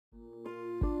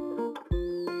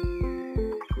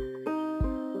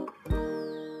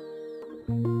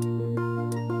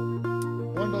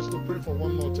pray for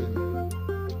one more thing.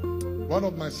 One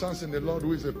of my sons in the Lord,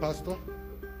 who is a pastor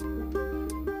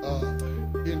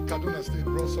in Kaduna State,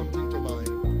 brought something to my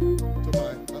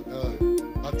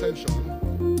attention.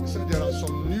 He said there are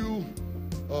some new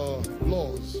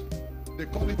laws. They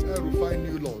call it El Rufai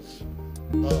new laws.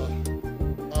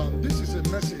 This is a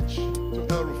message to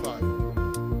El Rufai.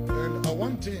 And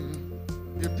one thing,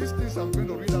 if these things I'm going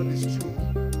to read out is true,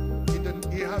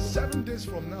 he has 7 days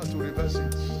from now to reverse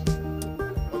it.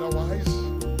 Otherwise,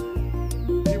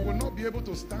 he will not be able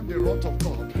to stand the wrath of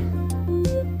God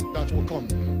that will come.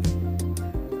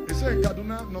 He said in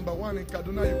Kaduna, number one, in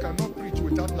Kaduna, you cannot preach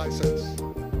without license.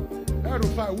 El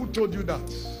Rufai, who told you that?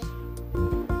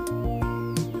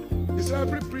 He said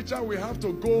every preacher will have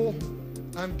to go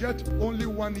and get only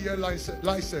 1 year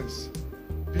license.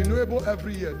 Renewable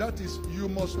every year. That is, you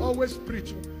must always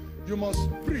preach. You must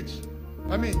preach.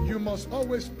 You must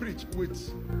always preach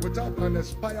without an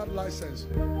expired license,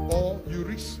 or you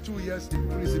reach 2 years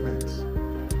imprisonment.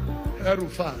 El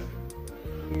Rufai.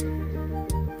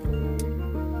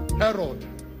 Herod.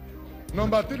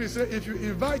 Number 3 says, if you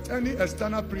invite any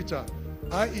external preacher,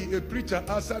 i.e. a preacher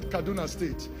outside Kaduna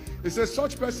State, it says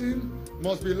such person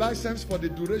must be licensed for the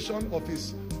duration of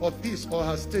his or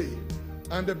her stay.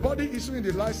 And the body issuing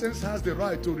the license has the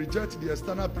right to reject the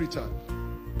external preacher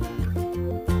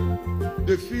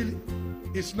they feel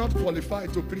is not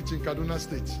qualified to preach in Kaduna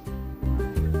State.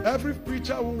 Every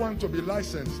preacher who wants to be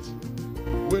licensed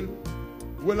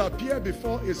will appear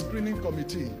before a screening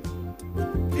committee.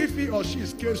 If he or she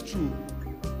is case true,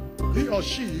 he or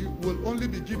she will only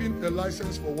be given a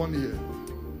license for 1 year.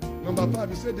 Number 5,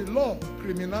 he said the law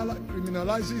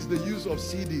criminalizes the use of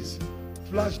CDs,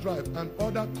 flash drive, and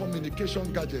other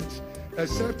communication gadgets,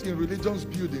 except in religious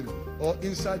building or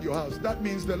inside your house. That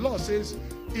means the law says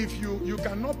if you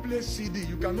cannot play CD,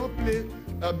 you cannot play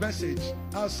a message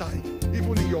outside,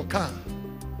 even in your car.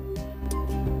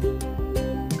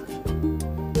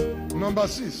 Number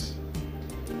 6,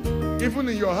 even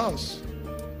in your house.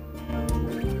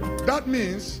 That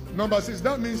means, number 6,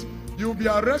 that means you'll be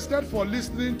arrested for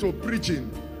listening to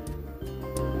preaching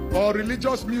or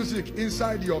religious music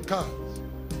inside your car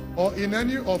or in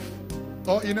any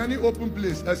open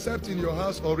place except in your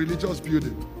house or religious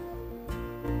building.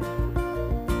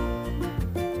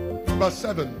 Number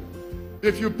 7,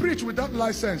 if you preach without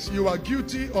license, you are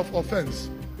guilty of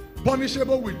offense,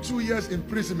 punishable with 2 years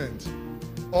imprisonment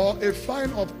or a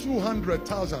fine of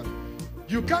 200,000.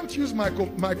 You can't use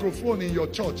microphone in your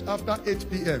church after 8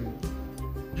 p.m.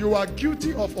 You are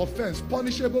guilty of offense,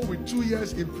 punishable with 2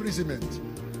 years imprisonment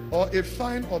or a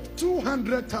fine of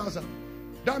 200,000.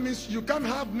 That means you can't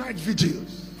have night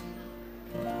vigils.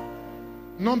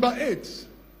 Number 8,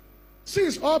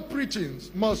 since all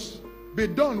preachings must be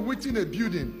done within a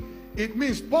building, it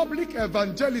means public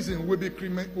evangelism will be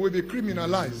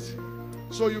criminalized.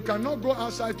 So you cannot go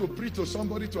outside to preach to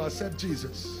somebody to accept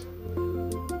Jesus.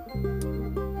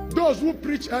 Those who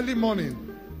preach early morning,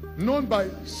 known by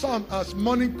some as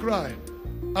morning cry,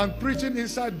 and preaching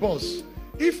inside bus,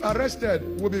 if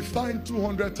arrested, will be fined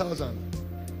 200,000.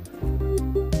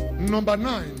 Number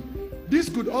 9, this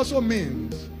could also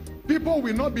mean people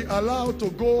will not be allowed to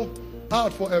go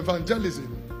out for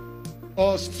evangelism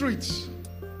or streets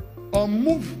or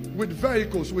move with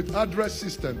vehicles with address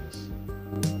systems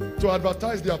to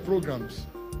advertise their programs.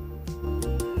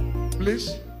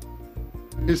 Please,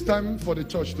 it's time for the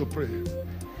church to pray.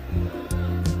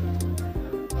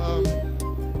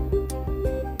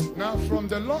 Now, from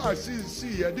the law I see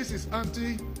here, this is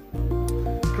anti-Christ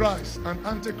and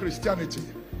anti-Christianity.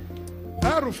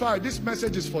 El Rufai, this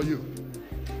message is for you.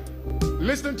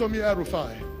 Listen to me, El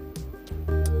Rufai.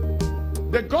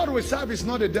 The God we serve is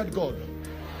not a dead God.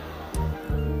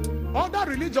 Other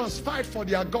religions fight for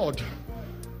their God.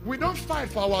 We don't fight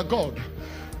for our God.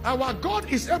 Our God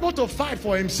is able to fight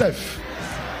for himself.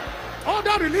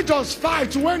 Other religions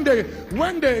fight when they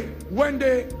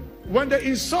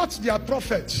insult their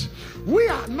prophets. We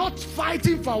are not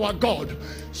fighting for our God.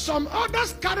 Some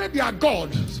others carry their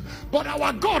gods, but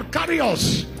our God carry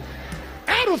us.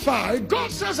 El Rufai,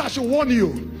 God says I should warn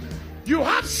you. You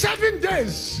have 7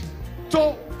 days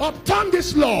to upturn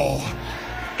this law.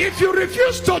 If you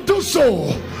refuse to do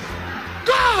so,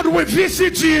 God will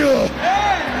visit you.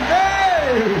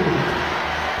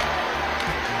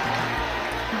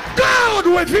 God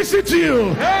will visit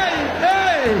you.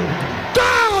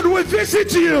 God will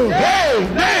visit you.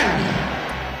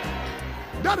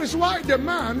 That is why the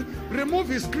man removed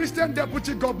his Christian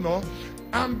deputy governor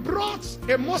and brought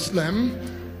a Muslim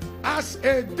as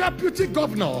a deputy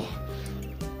governor.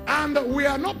 And we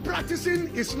are not practicing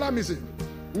Islamism.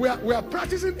 We are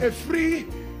practicing a free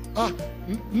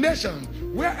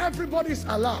nation where everybody is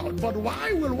allowed. But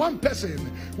why will one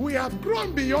person? We have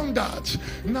grown beyond that.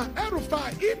 Now, El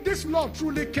Rufai, if this law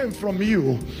truly came from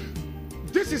you,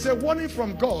 this is a warning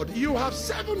from God. You have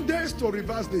 7 days to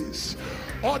reverse this,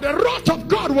 or the wrath of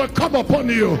God will come upon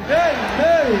you.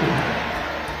 Hey.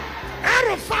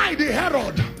 El Rufai the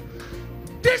Herod,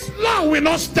 this law will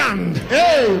not stand.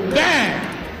 Amen.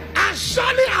 As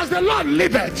surely as the Lord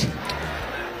liveth,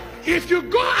 if you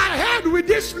go ahead with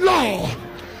this law,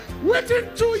 within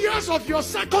 2 years of your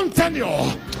second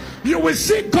tenure, you will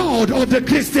see God of the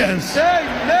Christians.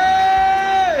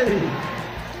 Amen.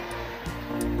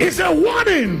 It's a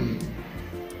warning.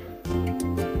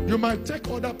 You might take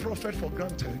other prophet for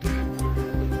granted,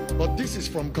 but this is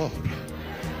from God.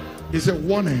 It's a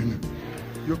warning.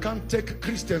 You can't take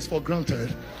Christians for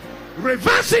granted.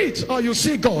 Reverse it or you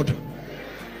see God.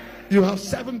 You have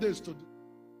 7 days to do.